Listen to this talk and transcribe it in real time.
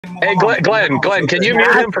Hey, Glenn, can you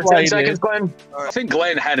mute him for 10 seconds, Glenn? I think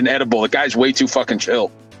Glenn had an edible. The guy's way too fucking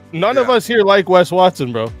chill. None of us here like Wes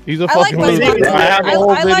Watson, bro. He's a fucking loser. I have a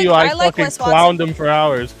whole video. I fucking clowned him for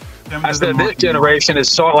hours. I said this generation is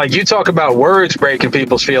so, like, you talk about words breaking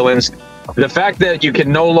people's feelings. The fact that you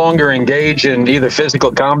can no longer engage in either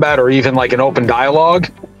physical combat or even like an open dialogue,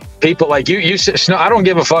 people like you I don't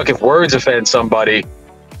give a fuck if words offend somebody.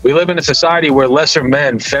 We live in a society where lesser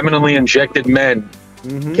men, femininely injected men,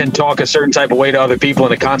 can talk a certain type of way to other people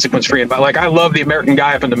in a consequence-free environment. Like, I love the American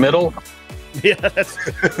guy up in the middle. Yeah,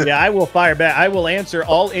 yeah. I will fire back. I will answer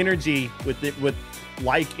all energy with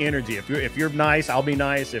like energy. If you're nice, I'll be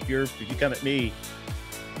nice. If you come at me,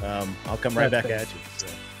 I'll come right back at you. So.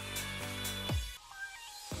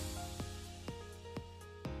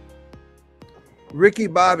 Ricky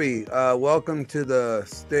Bobby, welcome to the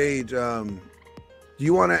stage. Do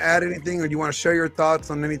you want to add anything, or do you want to share your thoughts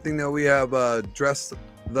on anything that we have addressed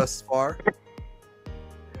thus far?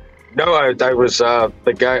 No, I was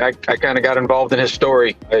the guy. I kind of got involved in his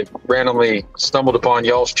story. I randomly stumbled upon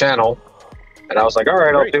y'all's channel, and I was like, all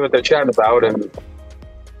right, I'll see what they're chatting about. And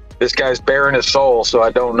this guy's bearing his soul, so I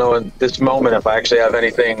don't know in this moment if I actually have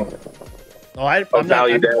anything of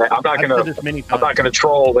value there. I'm not gonna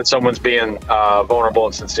troll that someone's being vulnerable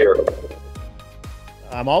and sincere.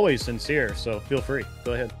 I'm always sincere, so feel free.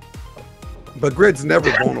 Go ahead. But Grid's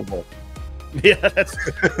never vulnerable. Yeah,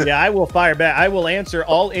 yeah. I will fire back. I will answer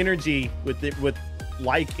all energy with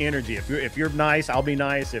like energy. If you're nice, I'll be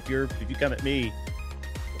nice. If you come at me,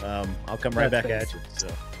 I'll come right back at you. So.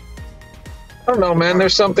 I don't know, man.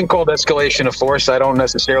 There's something called escalation of force. I don't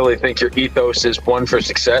necessarily think your ethos is one for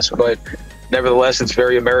success, but nevertheless, it's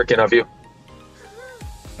very American of you.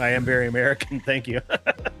 I am very American. Thank you.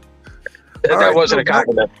 That wasn't a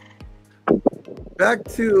compliment. Back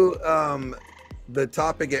to the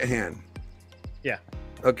topic at hand. Yeah.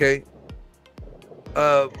 Okay.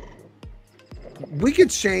 We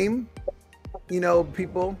could shame,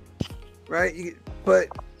 people, right? But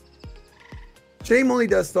shame only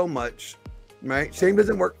does so much, right? Shame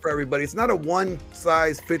doesn't work for everybody. It's not a one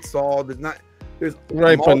size fits all. There's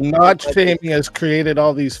right, but not shaming has created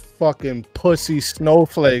all these fucking pussy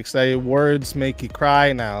snowflakes that words make you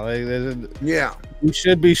cry now. Yeah. You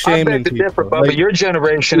should be shaming people. Different, but your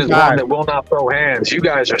generation is one that will not throw hands. You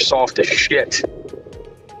guys are soft as shit.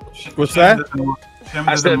 What's that?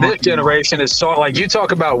 I said this generation is so, like, you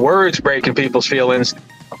talk about words breaking people's feelings.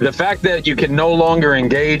 The fact that you can no longer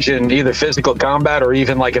engage in either physical combat or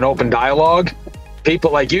even like an open dialogue,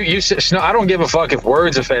 people like you I don't give a fuck if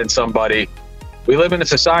words offend somebody. We live in a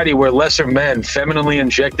society where lesser men, femininely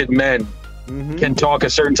injected men, can talk a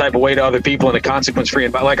certain type of way to other people in a consequence-free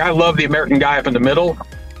environment. Like, I love the American guy up in the middle,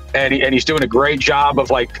 and he's doing a great job of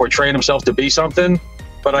like portraying himself to be something.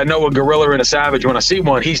 But I know a gorilla and a savage. When I see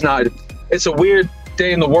one, he's not. It's a weird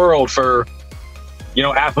day in the world for,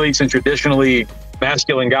 athletes and traditionally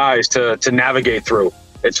masculine guys to navigate through.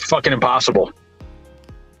 It's fucking impossible.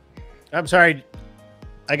 I'm sorry.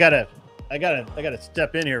 I gotta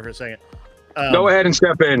step in here for a second. Go ahead and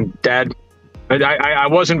step in, Dad. I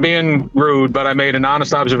wasn't being rude, but I made an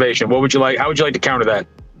honest observation. What would you like? How would you like to counter that?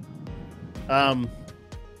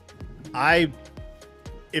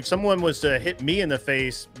 If someone was to hit me in the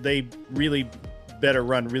face, they really better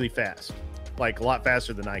run really fast, like a lot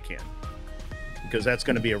faster than I can, because that's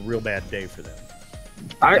going to be a real bad day for them.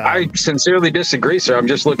 I sincerely disagree, sir. I'm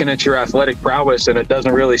just looking at your athletic prowess, and it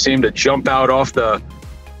doesn't really seem to jump out off the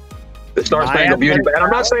Star Spangled Beauty. And I'm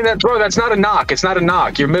not saying that, bro. That's not a knock. It's not a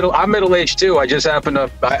knock. I'm middle-aged too. I just happen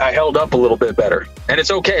to I held up a little bit better, and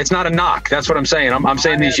it's okay. It's not a knock. That's what I'm saying. I'm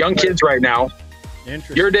saying these young kids right now.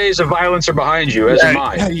 Your days of violence are behind you, as are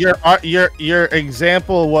mine. Your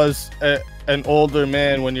example was an older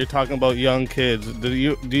man when you're talking about young kids. Do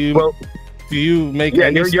you make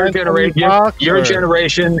any sense? Your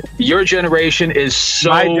generation is so.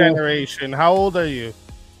 My generation. How old are you?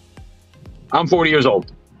 I'm 40 years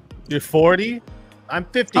old. You're 40? I'm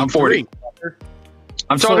 50. I'm 40.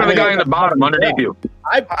 I'm talking to the guy in the bottom underneath you.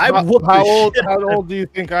 How old do you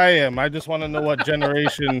think I am? I just want to know what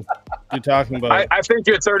generation you're talking about. I think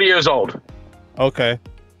you're 30 years old. Okay.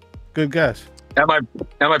 Good guess. Am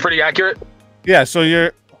I pretty accurate? Yeah, so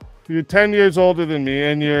you're 10 years older than me,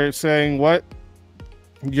 and you're saying what?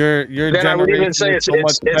 Your then I would even say it's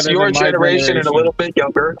your generation and a little bit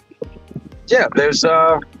younger. Yeah, there's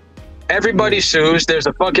everybody sues. There's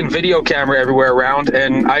a fucking video camera everywhere around,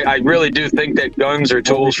 and I really do think that guns are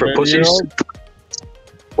tools for pussies.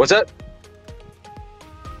 What's that?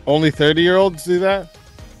 Only 30-year-olds do that?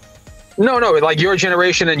 No, like your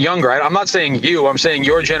generation and younger. I'm not saying you. I'm saying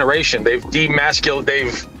your generation. They've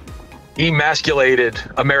demasculated. emasculated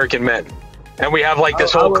American men. And we have like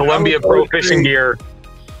this whole Columbia pro fishing gear.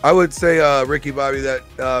 I would say, Ricky Bobby, that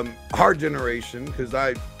our generation, because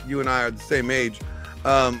you and I are the same age,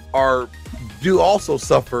 do also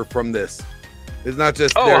suffer from this. It's not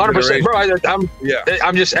just 100%, bro.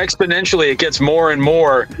 I'm just exponentially. It gets more and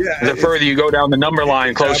more the further you go down the number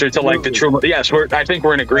line, closer to like the true. Yes, I think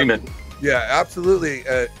we're in agreement. Yeah, absolutely.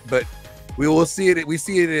 But we will see it. We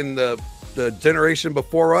see it in the generation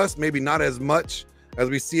before us. Maybe not as much as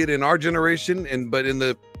we see it in our generation, but in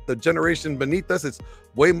the generation beneath us, it's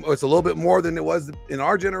a little bit more than it was in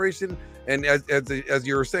our generation. And as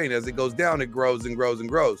you were saying, as it goes down, it grows and grows and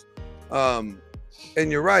grows. And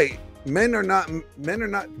you're right. Men are not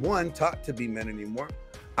one taught to be men anymore.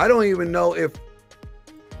 I don't even know if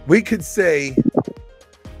we could say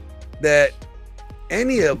that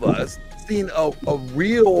any of us seen a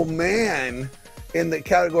real man in the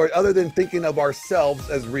category other than thinking of ourselves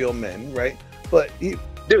as real men, right? But dude,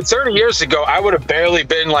 30 years ago, I would have barely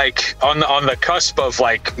been like on the cusp of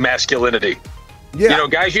like masculinity. Yeah. You know,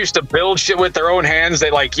 guys used to build shit with their own hands. They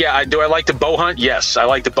like, do I like to bow hunt? Yes, I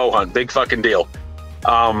like to bow hunt. Big fucking deal.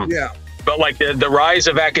 But like the rise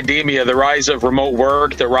of academia, the rise of remote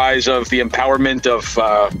work, the rise of the empowerment of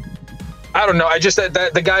I don't know. I just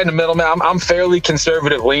that the guy in the middle, man. I'm fairly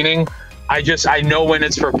conservative leaning. I know when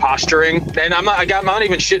it's for posturing, and I'm not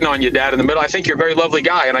even shitting on you, Dad, in the middle. I think you're a very lovely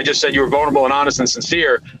guy, and I just said you were vulnerable and honest and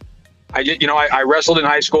sincere. I wrestled in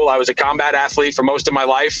high school. I was a combat athlete for most of my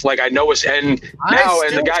life. Like I know it's and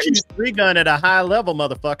the guy who's three gun at a high level,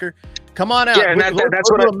 motherfucker. Come on out. Yeah, and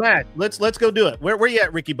that's what Matt. Let's go do it. Where you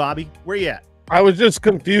at, Ricky Bobby? Where you at? I was just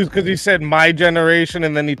confused because he said my generation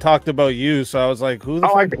and then he talked about you. So I was like, who the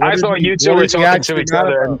fuck? I thought you two were talking to each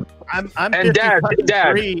other. I'm and Dad.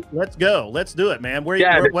 Let's go. Let's do it, man. What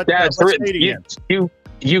state are you?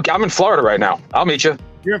 I'm in Florida right now. I'll meet you.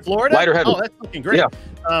 You're in Florida? Lighter heavy. Oh, that's fucking great.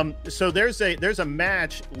 Yeah. So there's a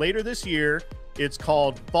match later this year. It's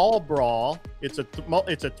called Fall Brawl. It's a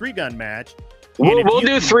 3-gun match. We'll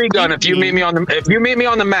do 3-gun if you meet me on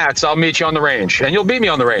the mats. I'll meet you on the range, and you'll beat me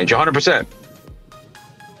on the range 100%.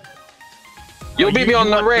 You'll beat me on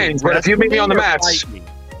the range, but if you meet me on the mats,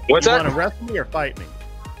 what's that? You want to wrestle me or fight me?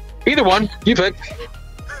 Either one, you pick.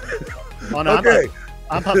 Oh, no, okay.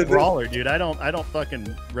 I'm a brawler, dude. I don't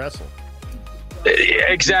fucking wrestle.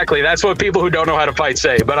 Exactly. That's what people who don't know how to fight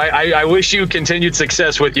say. But I wish you continued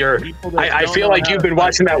success with your. I feel like you've been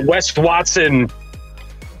watching that Wes Watson.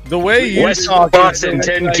 The way you Wes Watson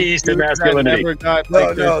 10 keys to masculinity.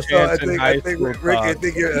 No. So I think Rick, I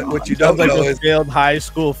think what you don't know is failed high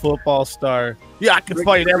school football star. Yeah, I can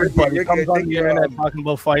fight everybody. Rick, comes on the internet talking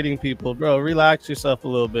about fighting people, bro. Relax yourself a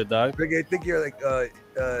little bit, dog. Rick, I think you're like,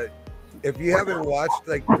 if you haven't watched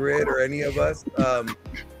like Grid or any of us,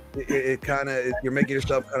 it kind of you're making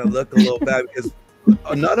yourself kind of look a little bad because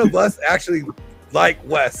none of us actually like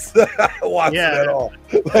Wes Watson at all.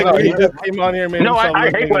 Like, he just came on here, man. No, I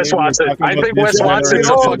hate Wes Watson. I think Wes Watson's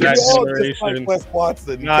a fucking Wes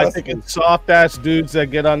Watson. No, I think it's soft ass dudes that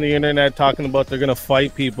get on the internet talking about they're gonna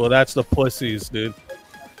fight people. That's the pussies, dude.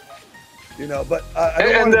 You know, but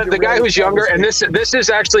and the guy who's younger, and this is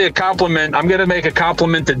actually a compliment. I'm gonna make a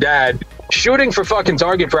compliment to Dad. Shooting for fucking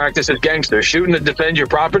target practice is gangster. Shooting to defend your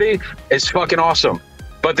property is fucking awesome.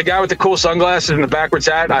 But the guy with the cool sunglasses and the backwards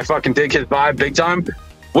hat, I fucking dig his vibe big time.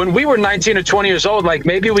 When we were 19 or 20 years old, like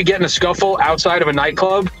maybe we get in a scuffle outside of a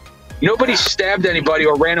nightclub. Nobody stabbed anybody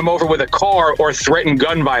or ran him over with a car or threatened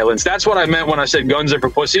gun violence. That's what I meant when I said guns are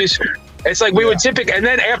for pussies. It's like we would typically, and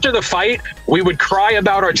then after the fight, we would cry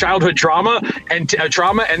about our childhood trauma, and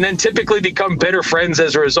then typically become better friends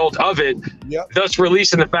as a result of it. Thus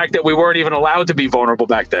releasing the fact that we weren't even allowed to be vulnerable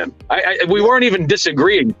back then. We weren't even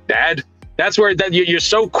disagreeing, Dad. That's where you're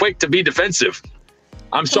so quick to be defensive.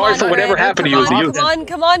 I'm sorry for whatever happened to you as a youth.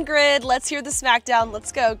 Come on, Grid. Let's hear the smackdown.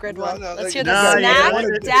 Let's go, Grid one. Let's hear the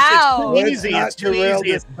smackdown. It's too easy.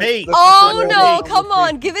 It's bait. Oh no! Come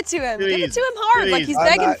on, give it to him. Give it to him hard, like he's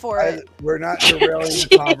begging for it. We're not derailing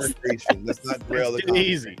the conversation. Let's not derail the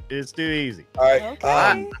conversation. It's too easy. All right.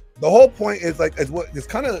 Okay. The whole point is like it's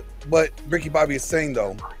kind of what Ricky Bobby is saying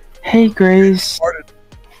though. Hey, Grace.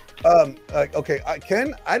 Okay,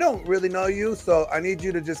 Ken, I don't really know you, so I need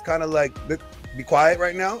you to just kind of like be quiet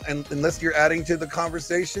right now, and unless you're adding to the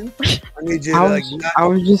conversation, I need you to like. I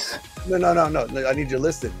was just. No. I need you to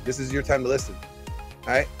listen. This is your time to listen.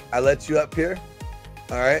 All right, I let you up here.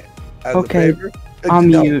 All right. As a favor,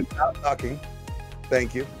 mute. Stop talking.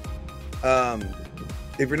 Thank you.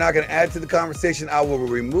 If you're not going to add to the conversation, I will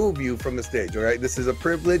remove you from the stage. All right. This is a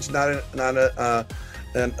privilege, not a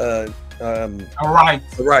right.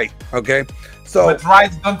 Right. Okay. So but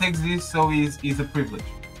rights don't exist, so it's a privilege.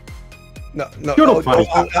 No, no. You don't fight.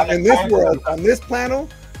 In this world, on this panel,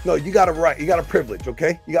 no, you got a right. You got a privilege,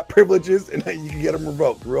 okay? You got privileges, and you can get them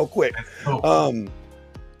revoked real quick.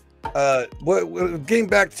 What getting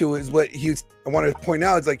back to is what I wanted to point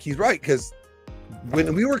out is like he's right, because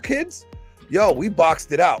when we were kids, we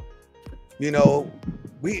boxed it out. You know,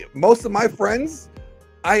 most of my friends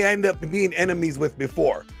I end up being enemies with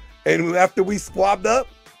before, and after we squabbed up,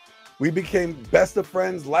 we became best of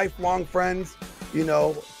friends, lifelong friends. You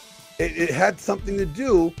know, it had something to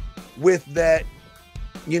do with that,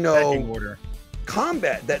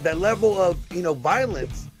 combat, that level of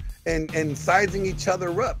violence. And sizing each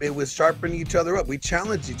other up. It was sharpening each other up. We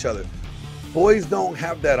challenged each other. Boys don't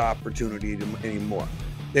have that opportunity anymore.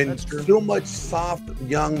 And so much soft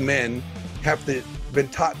young men have been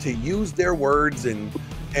taught to use their words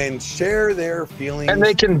and share their feelings. And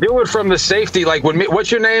they can do it from the safety. Like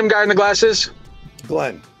what's your name, guy in the glasses?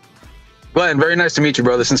 Glenn. Glenn, very nice to meet you,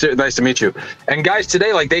 brother. Sincere, nice to meet you. And guys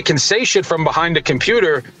today, like they can say shit from behind a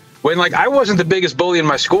computer when like I wasn't the biggest bully in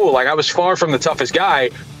my school. Like I was far from the toughest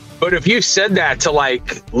guy. But if you said that to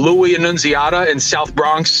like Louis Annunziata in South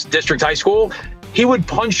Bronx District High School, he would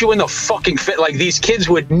punch you in the fucking face. Like these kids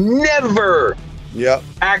would never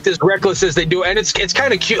act as reckless as they do. And it's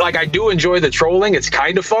kind of cute. Like I do enjoy the trolling. It's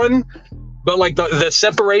kind of fun. But like the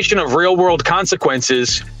separation of real world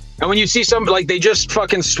consequences. And when you see like they just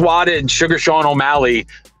fucking swatted Sugar Sean O'Malley.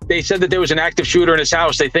 They said that there was an active shooter in his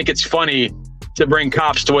house. They think it's funny to bring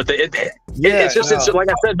cops to what it's like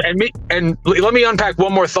I said, and let me unpack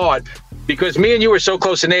one more thought, because me and you are so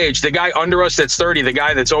close in age. The guy under us that's 30, the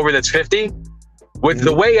guy that's over that's 50, with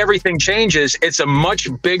the way everything changes, it's a much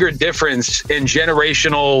bigger difference in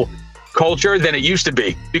generational culture than it used to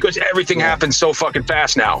be, because everything happens so fucking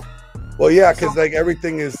fast now. Well, yeah, because like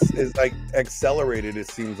everything is like accelerated, it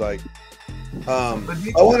seems like. I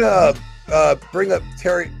want to bring up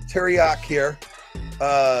Tareyak here.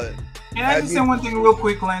 Can I just say one thing real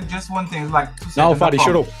quick, Len? Just one thing. It's like no, Fadi,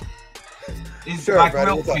 shut up. It's like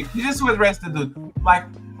real quick. You just would rest the dude. Like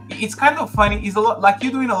it's kind of funny. It's a lot like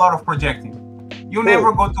you're doing a lot of projecting. You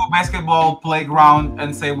never go to a basketball playground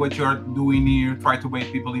and say what you're doing here, try to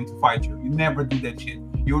bait people into fight you. You never do that shit.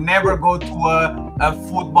 You never go to a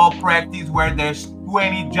football practice where there's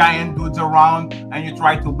 20 giant dudes around and you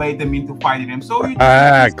try to bait them into fighting them. So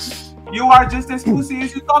you are just as pussy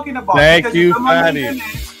as you're talking about. Thank you, Fatty.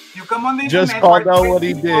 You come on the just internet, called out what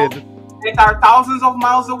he did. That are thousands of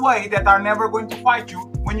miles away that are never going to fight you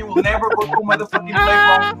when you will never go to a motherfucking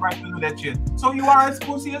playground and try to do that shit. So you are as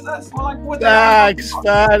pussy as us. We're like, what the hell? Thanks,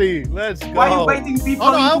 Fatty. Let's go. Why are you baiting people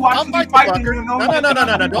into actually fighting you?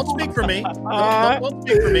 No. Don't speak for me. Don't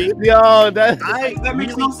speak for me. Yo, I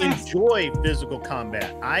really enjoy physical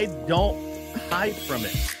combat. I don't hide from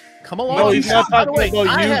it. Come along. No, he's not talking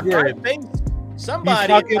about you, Grid. Somebody he's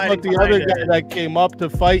talking about the other guy that came up to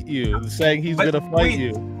fight you, saying he's gonna fight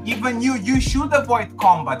you. Even you should avoid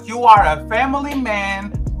combat. You are a family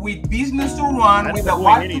man with business to run, with a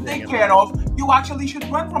wife to take care of. You actually should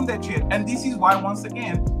run from that shit. And this is why, once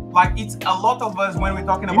again, like it's a lot of us when we're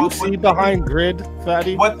talking about. You see behind Grid,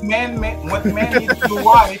 Fatty. What man needs to do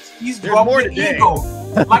right is drop the ego.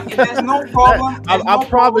 Like there's no problem. I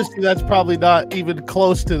promise you that's probably not even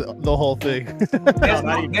close to the whole thing.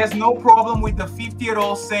 There's no problem with the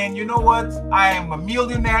 50-year-old saying, you know what, I am a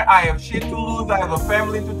millionaire, I have shit to lose, I have a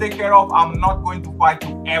family to take care of, I'm not going to fight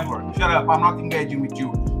you ever. Shut up, I'm not engaging with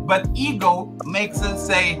you. But ego makes us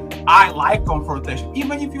say, I like confrontation.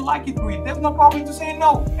 Even if you like it, there's no problem to say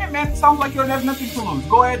no. Hey man, sounds like you have nothing to lose.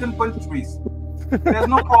 Go ahead and punch trees. There's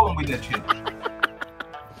no problem with that shit.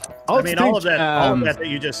 I mean, all of that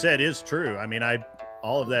you just said is true. I mean,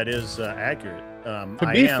 all of that is accurate. To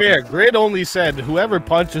be fair, Grid only said whoever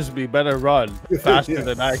punches me better run faster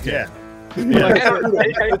than I can.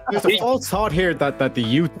 There's a false thought here that the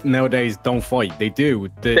youth nowadays don't fight. They do.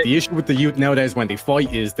 The issue with the youth nowadays when they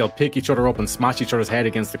fight is they'll pick each other up and smash each other's head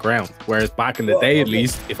against the ground. Whereas back in the day, at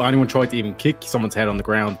least, if anyone tried to even kick someone's head on the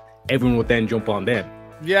ground, everyone would then jump on them.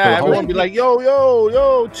 Yeah, everyone be like,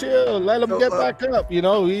 yo, chill, let them get back up. You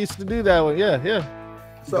know, we used to do that one. Yeah.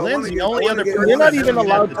 So Glenn's the only other person. You're not even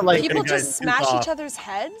allowed to like. People just smash each other's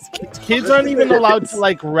heads. Kids aren't even allowed to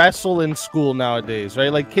like wrestle in school nowadays,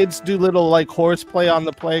 right? Like kids do little like horseplay on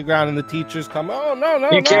the playground, and the teachers come. Oh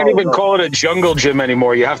no! You can't even call it a jungle gym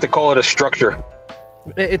anymore. You have to call it a structure.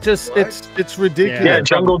 It just it's ridiculous. Yeah,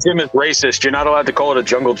 jungle gym is racist. You're not allowed to call it a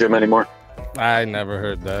jungle gym anymore. I never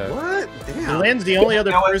heard that. What? Damn. Lynn's the only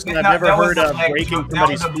other person I've never heard of breaking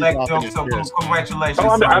somebody's tooth off in his chest. Congratulations.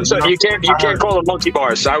 Oh, I'm sorry. You can't call it monkey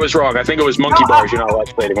bars. I was wrong. I think it was monkey bars. You're not allowed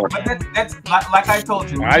to play anymore. But that's like I told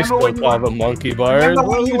you. I still call them monkey bars.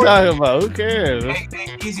 What are you talking about? Who cares? Hey,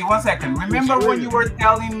 easy, 1 second. Remember when you were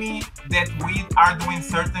telling me that we are doing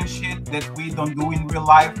certain shit that we don't do in real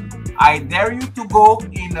life? I dare you to go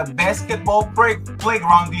in a basketball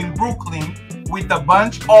playground in Brooklyn with a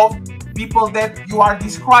bunch of people that you are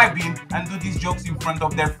describing and do these jokes in front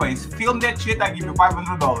of their face. Film that shit, I give you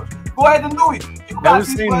 $500. Go ahead and do it. I was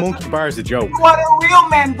saying monkey bar is a joke. You are a real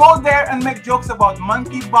man. Go there and make jokes about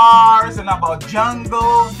monkey bars and about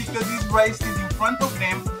jungles because he's racist in front of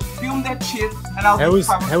them. Film that shit and I'll give you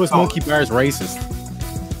 $500. How is monkey bars racist?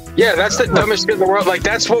 Yeah, that's the dumbest shit in the world. Like,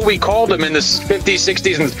 that's what we called them in the 50s,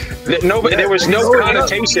 60s, and there was no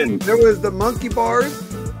connotation. There was the monkey bars.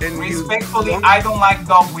 And respectfully, I don't like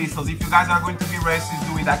dog whistles. If you guys are going to be racist,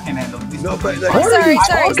 do it. I can handle this. No, but sorry.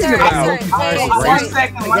 One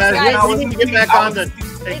second. Guys, we need to get back on the.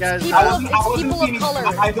 Hey guys, it's people of color.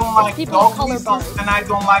 I don't like dog whistles, and I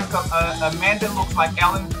don't like a man that looks like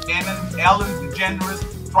Ellen DeGeneres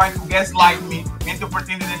trying to gaslight me into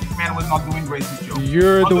pretending that this man was not doing racist jokes.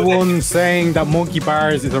 You're the one saying that monkey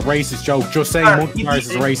bars is a racist joke. Just saying monkey bars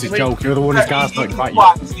is a racist joke. You're the one who's gaslighting Fatty.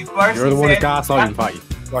 You're the one who's gaslighting Fatty.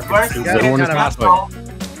 First, you're the one who's gaslighting.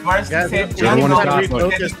 Guys, you're the one who's gaslighting.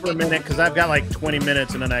 Refocus for a minute because I've got like 20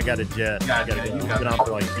 minutes and then I got a jet. I gotta go. Been on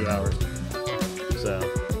for like 2 hours. So,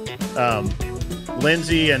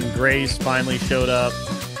 Lindsay and Grace finally showed up.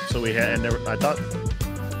 So we had, and I thought,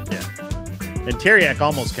 yeah. And Tareyak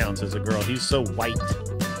almost counts as a girl. He's so white.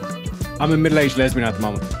 I'm a middle-aged lesbian at the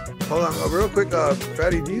moment. Hold on, real quick,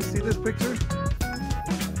 Fatty, do you see this picture?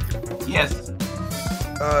 Yes. It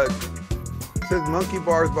says monkey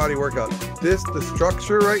bars body workout. The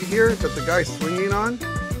structure right here that the guy's swinging on,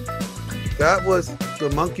 that was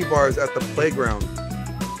the monkey bars at the playground.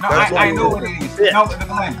 No, I know what it is. Yeah. No,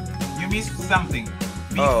 Glenn, you missed something.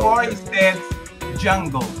 Before he said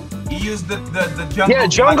jungle, he used the jungle. Yeah,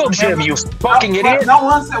 jungle gym, you fucking idiot. No,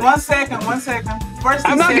 one second. First,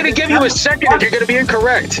 I'm not going to give you a second if you're going to be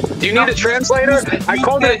incorrect. Do you need a translator? I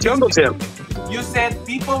called it a jungle gym. You said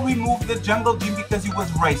people removed the jungle gym because it was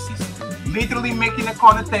racist. Literally making a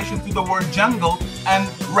connotation to the word jungle and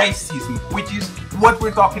racism, which is what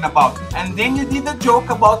we're talking about. And then you did a joke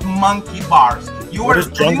about monkey bars. What does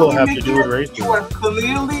jungle have to do with racism? You were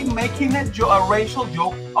clearly making a racial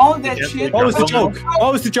joke on that shit. What was the joke?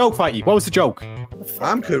 What was the joke, Fatty? What was the joke?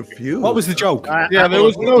 I'm confused. What was the joke? Yeah, there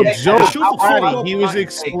was no joke. He was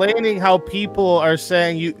explaining how people are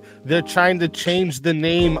saying they're trying to change the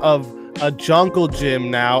name of a jungle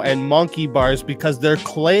gym now and monkey bars because they're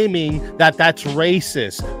claiming that that's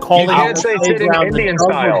racist. Calling it the Indian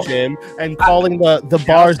style gym and calling the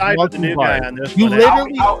bars monkey bars. You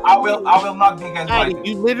literally, I will not be gaslighted.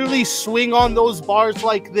 You literally swing on those bars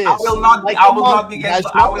like this. I will not be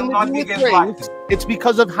gaslighted. It's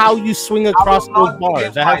because of how you swing across those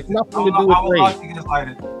bars. That has nothing to do with race.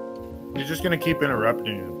 You're just gonna keep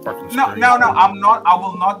interrupting you. No, I'm not. I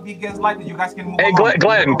will not be gaslighted. You guys can move on. Hey,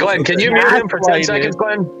 Glenn, can you mute him for 10 seconds,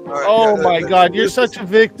 Glenn? Oh my God, you're such a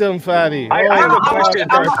victim, Fatty. I have a question.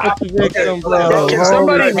 Can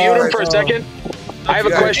somebody mute him for a second? I have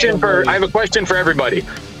a question for everybody.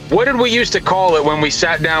 What did we used to call it when we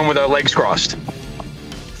sat down with our legs crossed?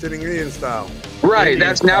 Sitting Indian style. Right,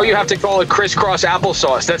 that's now you have to call it crisscross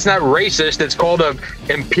applesauce. That's not racist. It's called an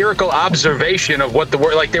empirical observation of what the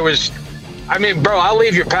word, like there was, I mean, bro, I'll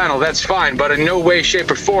leave your panel, that's fine, but in no way, shape,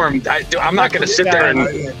 or form, I'm not going to sit there and...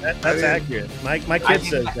 That's accurate. My kid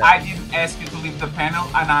says that. I didn't ask you to leave the panel,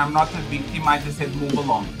 and I'm not a victim, I just said move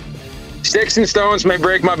along. Sticks and stones may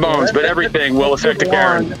break my bones, but everything will affect a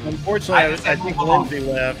Karen. Unfortunately, I think Lindsay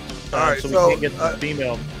left, so we can't get the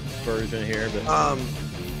female version here, but...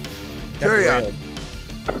 Tareyak,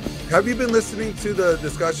 have you been listening to the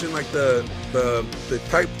discussion, like the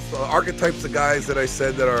types, archetypes of guys that I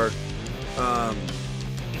said that are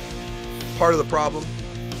part of the problem?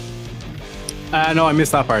 No, I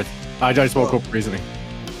missed that part. I just woke up recently.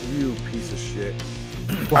 You piece of shit.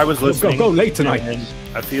 I was listening. Go late tonight. And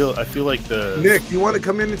I feel like the Nick, you want to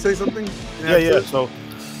come in and say something? Yeah. So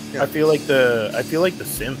I feel like the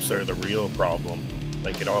simps are the real problem.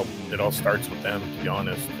 Like it all starts with them, to be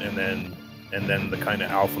honest, and then the kind of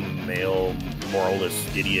alpha male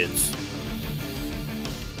moralist idiots.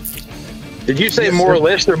 Did you say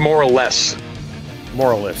moralist or more or less?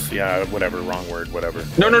 Moralist, yeah, whatever, wrong word, whatever.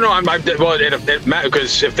 No. Well,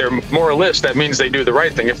 because if they're moralist, that means they do the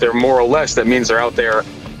right thing. If they're more or less, that means they're out there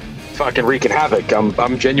fucking wreaking havoc.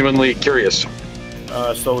 I'm genuinely curious.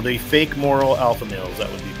 So they fake moral alpha males. That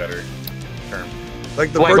would be better. term.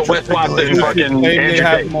 Like the like a virtue West Watson signaling. fucking They Andrew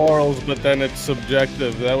have Tate. morals, but then it's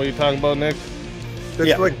subjective. Is that what you're talking about, Nick?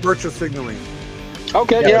 It's like virtue signaling.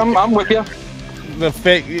 Okay, yeah, I'm with you. The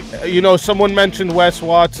fake, you know, someone mentioned Wes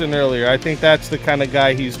Watson earlier. I think that's the kind of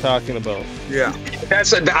guy he's talking about. Yeah,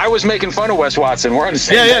 I was making fun of Wes Watson. We're on the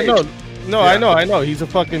same page. No, I know. He's a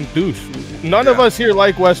fucking douche. None of us here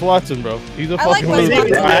like Wes Watson, bro. He's a fucking Wes loser.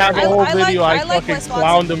 Watson. I have a whole video. I like fucking Wes clowned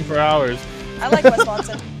Watson. him for hours. I like Wes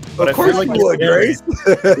Watson. But of course you would, Grace.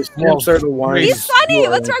 The simps are the ones. He's funny. who are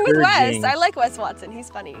What's wrong with Wes? encouraging- I like Wes Watson. He's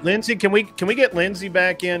funny. Lindsay, can we get Lindsay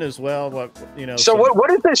back in as well? What you know? So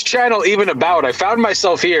what is this channel even about? I found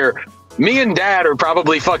myself here. Me and Dad are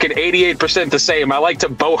probably fucking 88% the same. I like to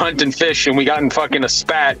bow hunt and fish, and we got in fucking a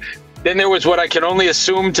spat. Then there was what I can only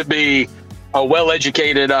assume to be a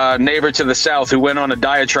well-educated neighbor to the south who went on a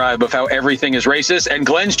diatribe of how everything is racist. And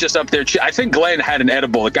Glenn's just up there. I think Glenn had an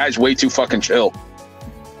edible. The guy's way too fucking chill.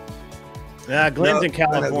 Glenn's in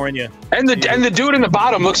California. And the dude in the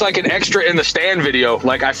bottom looks like an extra in the Stand video.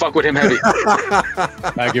 Like, I fuck with him heavy.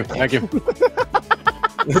 Thank you.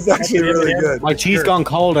 It's actually really good. My cheese gone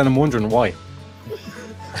cold, and I'm wondering why.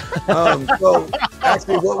 So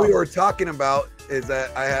actually, what we were talking about is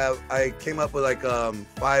that I came up with like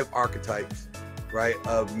 5 archetypes, right,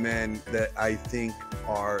 of men that I think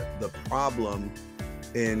are the problem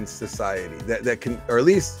in society that can, or at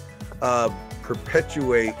least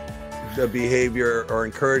perpetuate the behavior or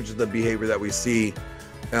encourage the behavior that we see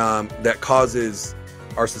that causes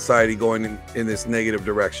our society going in this negative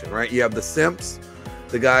direction, right? You have the simps,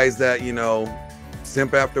 the guys that, you know,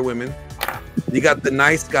 simp after women. You got the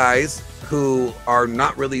nice guys who are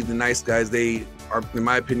not really the nice guys. They are, in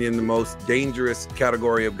my opinion, the most dangerous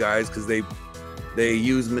category of guys because they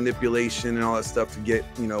use manipulation and all that stuff to get,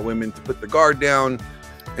 you know, women to put their guard down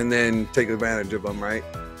and then take advantage of them, right?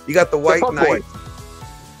 You got the white knight.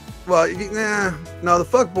 Well, no, the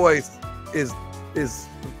fuck boy is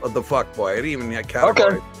the fuck boy. I didn't even have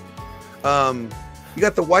category. Okay. You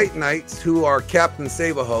got the white knights who are Captain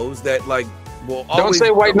Save-A-Hos that like will always. Don't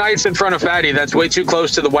say white knights in front of Fatty. That's way too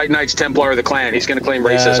close to the white knights Templar of the clan. He's going to claim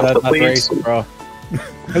racism. That's Please. racist, bro.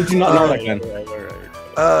 How'd you not know that, Glenn?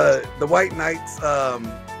 The white knights,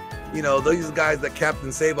 you know, those are guys that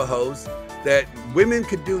Captain Save-A-Hos that women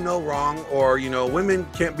could do no wrong, or, you know, women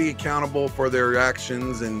can't be accountable for their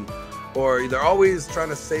actions, and or they're always trying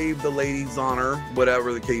to save the lady's honor,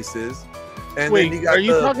 whatever the case is. And wait, then you got are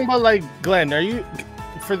you talking about like Glenn? Are you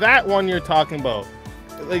for that one you're talking about?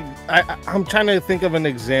 Like I'm trying to think of an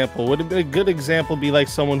example. Would a good example be like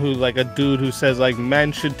someone who like a dude who says like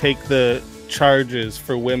men should take the charges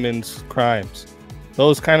for women's crimes?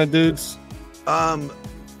 Those kind of dudes?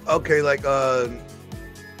 Okay, like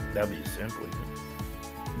that'd be simply.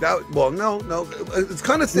 No, it's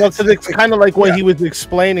kind of no, because it's kind of like what he was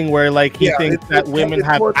explaining, where like he thinks that women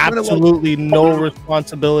have absolutely no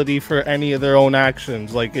responsibility for any of their own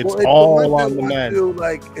actions. Like it's all on the men.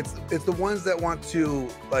 Like it's the ones that want to,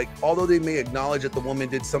 like, although they may acknowledge that the woman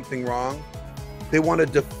did something wrong, they want to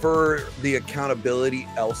defer the accountability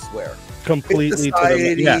elsewhere. Completely it's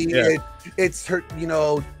society, to them. It's her, you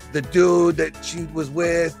know, the dude that she was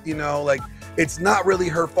with, you know, like. It's not really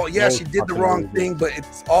her fault. Yeah, she did the wrong thing, but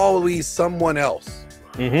it's always someone else.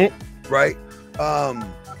 Right?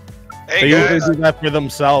 They usually do that for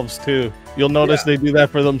themselves too. You'll notice they do that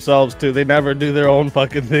for themselves too. They never do their own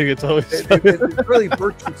fucking thing. It's always it's really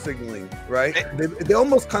virtue signaling, right? They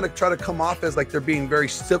almost kind of try to come off as like they're being very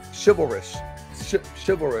chivalrous.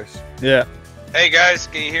 Chivalrous. Yeah. Hey guys,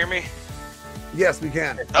 can you hear me? Yes, we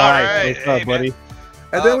can. All right. What's up, buddy?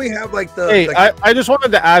 And then we have like the. Hey, I just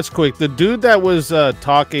wanted to ask quick. The dude that was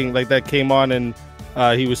talking, like that came on and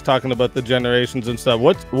he was talking about the generations and stuff.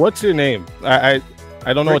 What's your name? I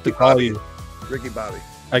don't know what to call you. Ricky Bobby.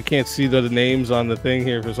 I can't see the names on the thing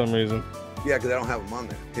here for some reason. Yeah, because I don't have them on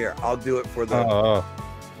there. Here, I'll do it for the. Oh.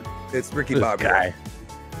 It's Ricky Bobby. Guy.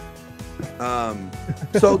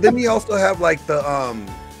 So then we also have like the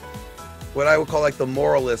what I would call like the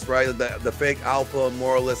moralists, right? The fake alpha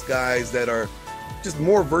moralist guys that are just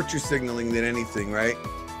more virtue signaling than anything, right?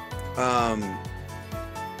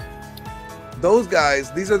 Those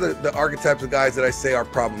guys, these are the archetypes of guys that I say are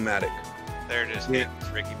problematic. There it is. Yeah.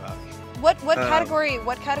 It's Ricky Bobby. What category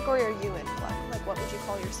are you in, Glenn? Like, what would you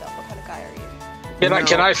call yourself? What kind of guy are you?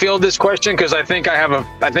 Can I field this question, because I think I have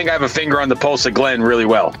a finger on the pulse of Glenn really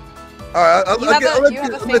well. All right, I'll let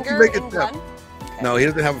you make it Glenn? No, he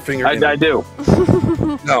doesn't have a finger. I do.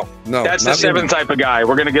 No. That's the seventh type of guy.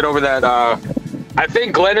 We're gonna get over that. I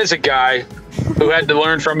think Glenn is a guy who had to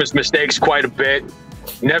learn from his mistakes quite a bit.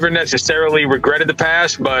 Never necessarily regretted the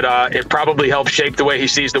past, but it probably helped shape the way he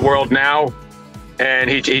sees the world now. and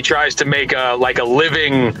he tries to make a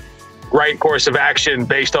living right course of action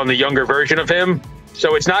based on the younger version of him.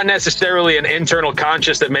 So it's not necessarily an internal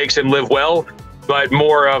conscious that makes him live well, but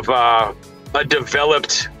more of a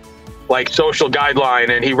developed social guideline.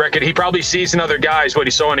 And he probably sees in other guys what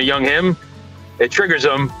he saw in a young him. It triggers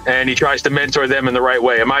him, and he tries to mentor them in the right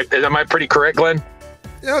way. Am I pretty correct, Glenn?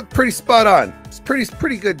 Yeah, pretty spot on. It's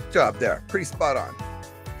pretty good job there. Pretty spot on.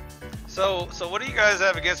 So what do you guys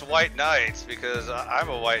have against white knights? Because I'm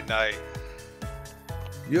a white knight.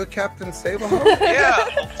 You a Captain Saberho?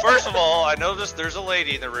 Yeah. First of all, I noticed there's a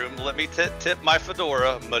lady in the room. Let me tip my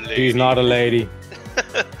fedora, my lady. She's not a lady.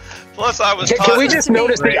 Plus, I was. Can we just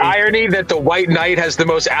notice the irony that the white knight has the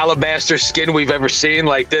most alabaster skin we've ever seen?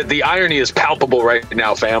 Like the irony is palpable right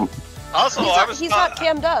now, fam. Also, he's not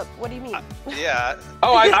cammed up. What do you mean? Yeah.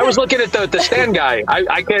 Oh, I was looking at the stand guy.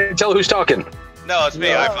 I can't tell who's talking. No, it's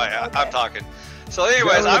me. I'm talking. So,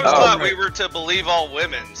 anyways, I was thought we were to believe all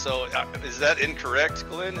women. So, is that incorrect,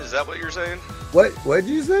 Glenn? Is that what you're saying? What did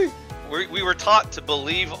you say? We were taught to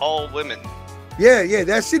believe all women. Yeah,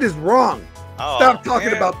 that shit is wrong. Oh, Stop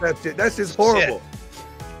talking about that shit. That's just horrible. Shit.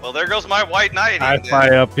 Well, there goes my white knight.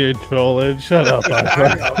 I up here trolling. Shut up.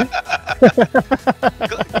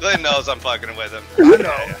 Glenn knows I'm fucking with him. I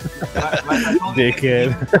know.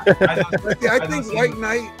 Dickhead. I think white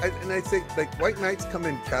knight, and I think white knights come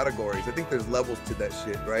in categories. I think there's levels to that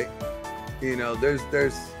shit, right? You know, there's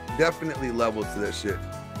definitely levels to that shit.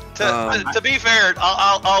 To be fair,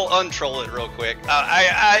 I'll untroll it real quick.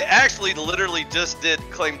 I actually literally just did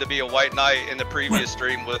claim to be a white knight in the previous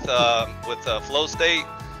stream with Flow State,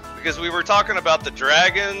 because we were talking about the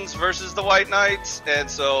dragons versus the white knights, and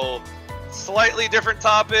so slightly different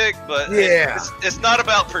topic, but yeah, it's not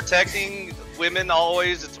about protecting women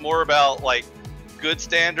always. It's more about good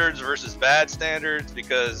standards versus bad standards,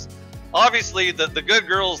 because obviously the good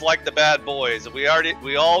girls like the bad boys. We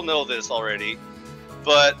all know this already.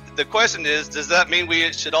 But the question is, does that mean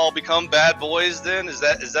we should all become bad boys then? Is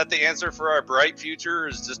that the answer for our bright future?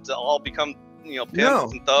 Is just to all become,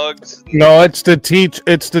 pimps and thugs? No, it's to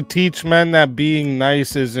teach men that being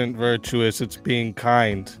nice isn't virtuous, it's being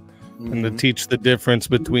kind. And to teach the difference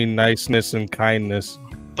between niceness and kindness.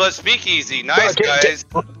 But speakeasy, nice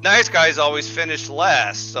guys always finish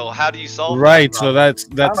last. So how do you solve that? Right, so that's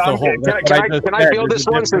the whole. Can I build this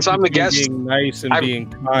one since I'm the guest? Being nice and being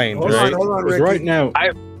kind. Hold on, Ricky. Right now,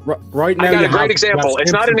 I got a great example.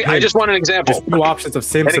 It's not I just want an example. There's two options of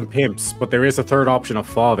simps and pimps, but there is a third option of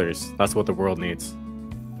fathers. That's what the world needs.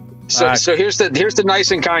 So here's the nice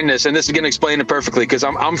and kindness, and this is going to explain it perfectly, because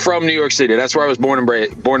I'm from New York City. That's where I was born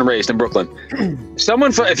and raised in Brooklyn.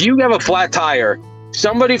 If you have a flat tire,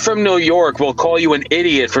 somebody from New York will call you an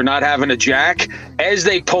idiot for not having a jack as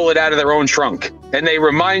they pull it out of their own trunk, and they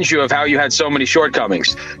remind you of how you had so many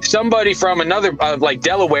shortcomings. Somebody from another, like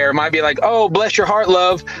Delaware, might be like, "Oh, bless your heart,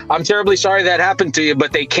 love. I'm terribly sorry that happened to you,"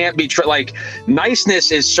 but they can't be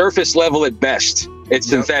niceness is surface level at best. It's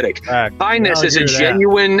synthetic. Kindness is a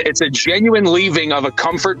genuine leaving of a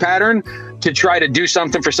comfort pattern to try to do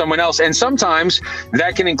something for someone else, and sometimes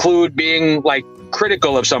that can include being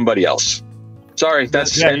critical of somebody else. Sorry,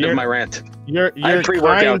 that's the end of my rant. You're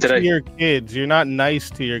kind to your kids. You're not nice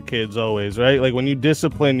to your kids always, right? Like when you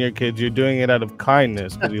discipline your kids, you're doing it out of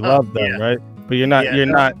kindness because you love them, right? But you're not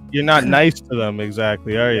nice to them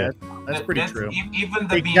exactly, are you? That's pretty true. Even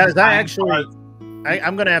the because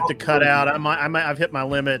I'm gonna have to cut out. I've hit my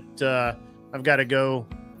limit. I've got to go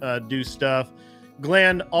do stuff.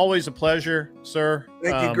 Glenn, always a pleasure, sir.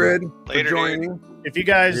 Thank you, Grid, for joining. If you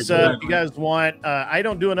guys want, I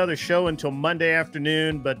don't do another show until Monday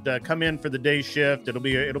afternoon, but come in for the day shift. It'll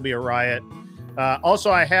be a riot.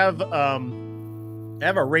 Also, I have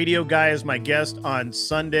a radio guy as my guest on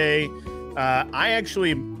Sunday. I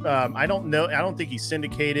don't think he's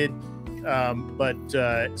syndicated, but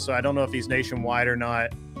so I don't know if he's nationwide or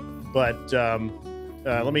not. But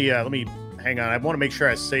let me hang on. I want to make sure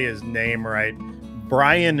I say his name right.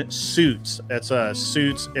 Brian Suits. That's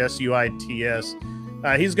Suits, Suits.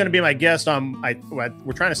 He's going to be my guest on.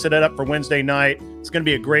 We're trying to set it up for Wednesday night. It's going to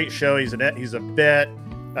be a great show. He's a vet.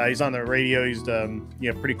 He's on the radio. He's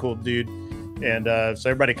pretty cool dude. And so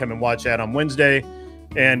everybody come and watch that on Wednesday.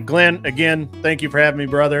 And Glenn, again, thank you for having me,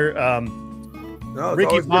 brother.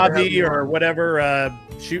 Ricky Bobby or whatever.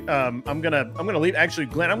 I'm gonna leave. Actually,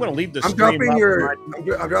 Glenn, I'm gonna leave the stream.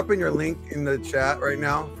 I'm dropping your link in the chat right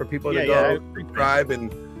now for people to go subscribe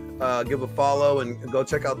and give a follow and go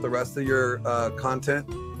check out the rest of your content.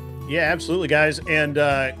 Yeah, absolutely, guys. And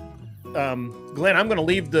Glenn, I'm gonna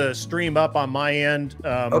leave the stream up on my end.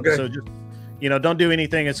 Okay. So just don't do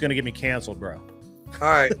anything that's gonna get me canceled, bro. All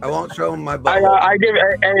right, I won't show him my butt. I give.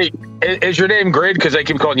 Hey, is your name Grid? Because I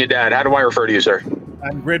keep calling you Dad. How do I refer to you, sir?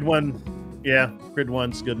 I'm Grid 1. Yeah, Grid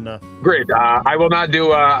 1's good enough. Grid. I will not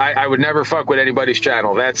do. I would never fuck with anybody's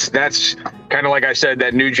channel. That's kind of like I said.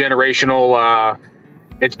 That new generational.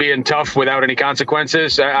 It's being tough without any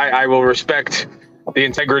consequences. I will respect the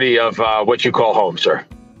integrity of what you call home, sir.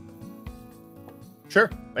 Sure.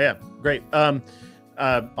 Yeah. Great.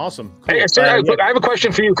 Awesome. Cool. Hey, sir, I have a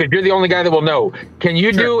question for you because you're the only guy that will know. Can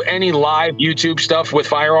you do any live YouTube stuff with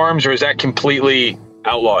firearms, or is that completely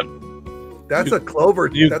outlawed? That's a Clover.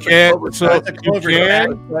 That's a Clover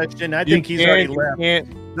question. I think he's already left.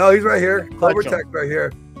 No, he's right here. Clover Tech right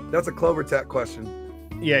here. That's a Clover Tech question.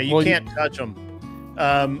 Yeah, you can't touch them.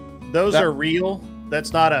 Those are real.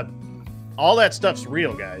 That's not a. All that stuff's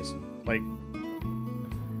real, guys. Like.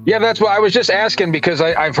 Yeah, that's what I was just asking because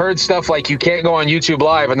I've heard stuff like you can't go on YouTube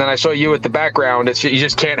Live, and then I saw you at the background. You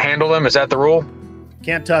just can't handle them. Is that the rule?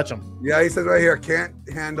 Can't touch them. Yeah, he says right here, can't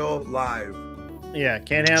handle live. Yeah,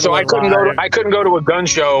 can't handle. So I couldn't go to a gun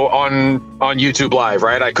show on YouTube Live,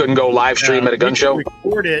 right? I couldn't go live stream at a gun show.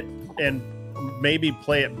 Record it and maybe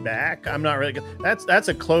play it back. I'm not really good. That's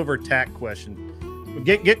a Clover Tack question.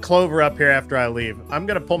 Get Clover up here after I leave. I'm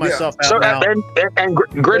gonna pull myself out now. And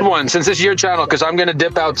Grid 1, since this is your channel, because I'm gonna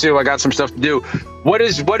dip out too. I got some stuff to do. What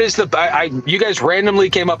is the? You guys randomly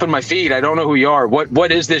came up in my feed. I don't know who you are.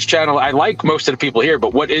 What is this channel? I like most of the people here,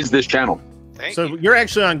 but what is this channel? You're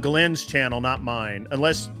actually on Glenn's channel, not mine.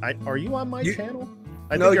 Unless are you on my channel?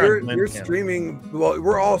 No, you're streaming. Well,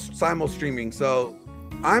 we're all simul streaming. So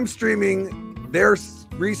I'm streaming. They're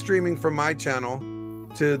restreaming from my channel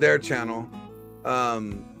to their channel.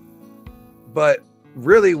 But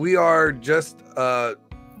really we are just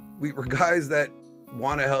we're guys that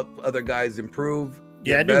want to help other guys improve.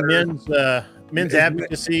 Yeah, I do men's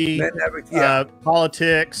advocacy,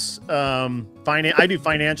 politics, finance. I do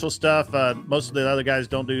financial stuff. Most of the other guys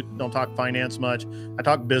don't talk finance much. I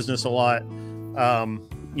talk business a lot.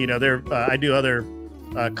 You know, I do other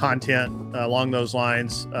content along those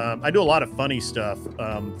lines. I do a lot of funny stuff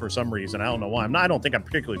for some reason. I don't know why. I don't think I'm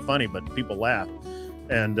particularly funny, but people laugh.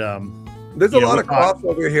 And there's a lot of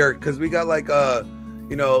crossover here because we got like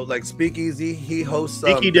you know, like Speakeasy. He hosts.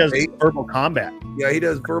 Speakeasy does verbal combat. Yeah, he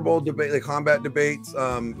does verbal debate, like combat debates.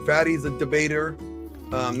 Fatty's a debater.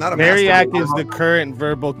 Not a Tareyak is the current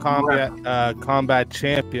verbal combat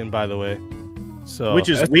champion, by the way. So which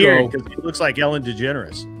is weird because he looks like Ellen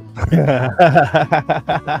DeGeneres.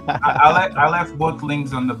 I left both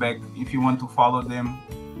links on the back if you want to follow them.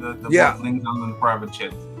 The both links on the private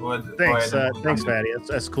chat. Thanks, Fatty.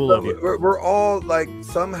 That's cool of you. We're all like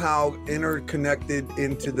somehow interconnected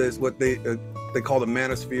into this what they call the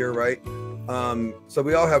manosphere, right? So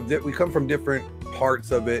we all have we come from different parts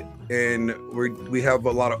of it, and we have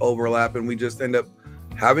a lot of overlap, and we just end up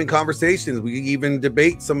having conversations. We even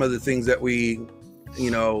debate some of the things that we,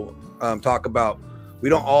 talk about. We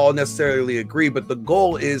don't all necessarily agree, but the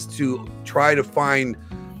goal is to try to find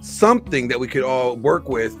something that we could all work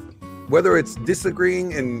with, whether it's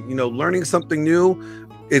disagreeing and learning something new.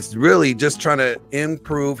 It's really just trying to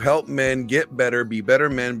improve, help men get better, be better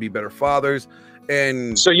men, be better fathers.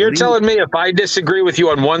 And so you're telling me if I disagree with you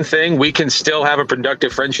on one thing, we can still have a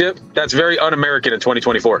productive friendship? That's very un-American in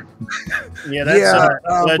 2024.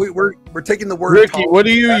 We're taking the word. Ricky, who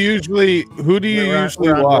do you usually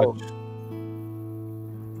watch?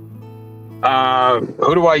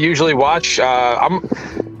 Who do I usually watch?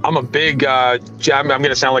 I'm a big. I'm going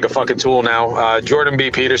to sound like a fucking tool now. Jordan B.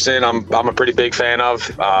 Peterson. I'm a pretty big fan of.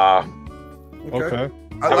 Okay.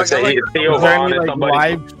 I would say Theo is there Vaughn any is somebody.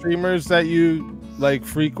 live streamers that you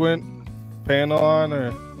frequent panel on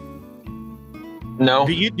or? No.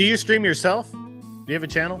 Do you stream yourself? Do you have a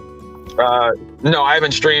channel? No, I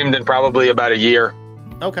haven't streamed in probably about a year.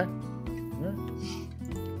 Okay.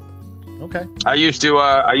 Okay. I used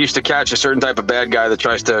to catch a certain type of bad guy that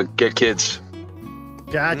tries to get kids.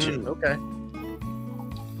 Gotcha. Okay.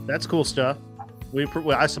 That's cool stuff.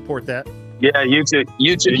 I support that. Yeah,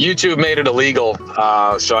 YouTube made it illegal,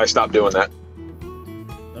 so I stopped doing that.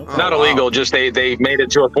 Okay. Not illegal, just they made it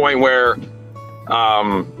to a point where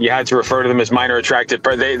you had to refer to them as minor attracted.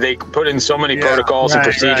 They put in so many protocols and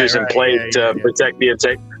procedures in place to protect the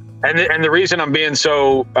integrity. And the reason I'm being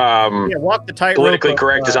so walk the tightrope politically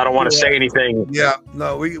correct is I don't want to say anything. Yeah,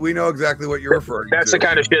 no, we know exactly what you're referring to. That's the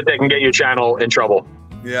kind of shit that can get your channel in trouble.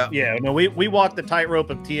 Yeah. Yeah, no, we walk the tightrope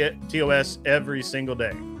of TOS every single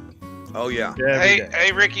day. Oh yeah.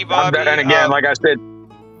 Hey, Ricky Bobby. And again, like I said.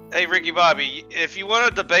 Hey, Ricky Bobby, if you want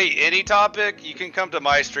to debate any topic, you can come to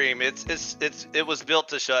my stream. It was built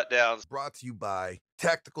to shut down. Brought to you by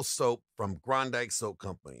Tactical Soap from Grondike Soap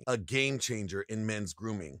Company, a game changer in men's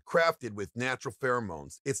grooming. Crafted with natural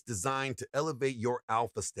pheromones, it's designed to elevate your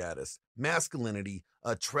alpha status, masculinity,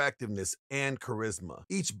 attractiveness, and charisma.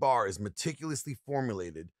 Each bar is meticulously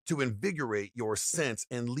formulated to invigorate your sense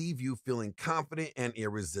and leave you feeling confident and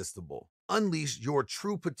irresistible. Unleash your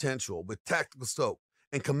true potential with Tactical Soap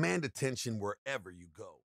and command attention wherever you go.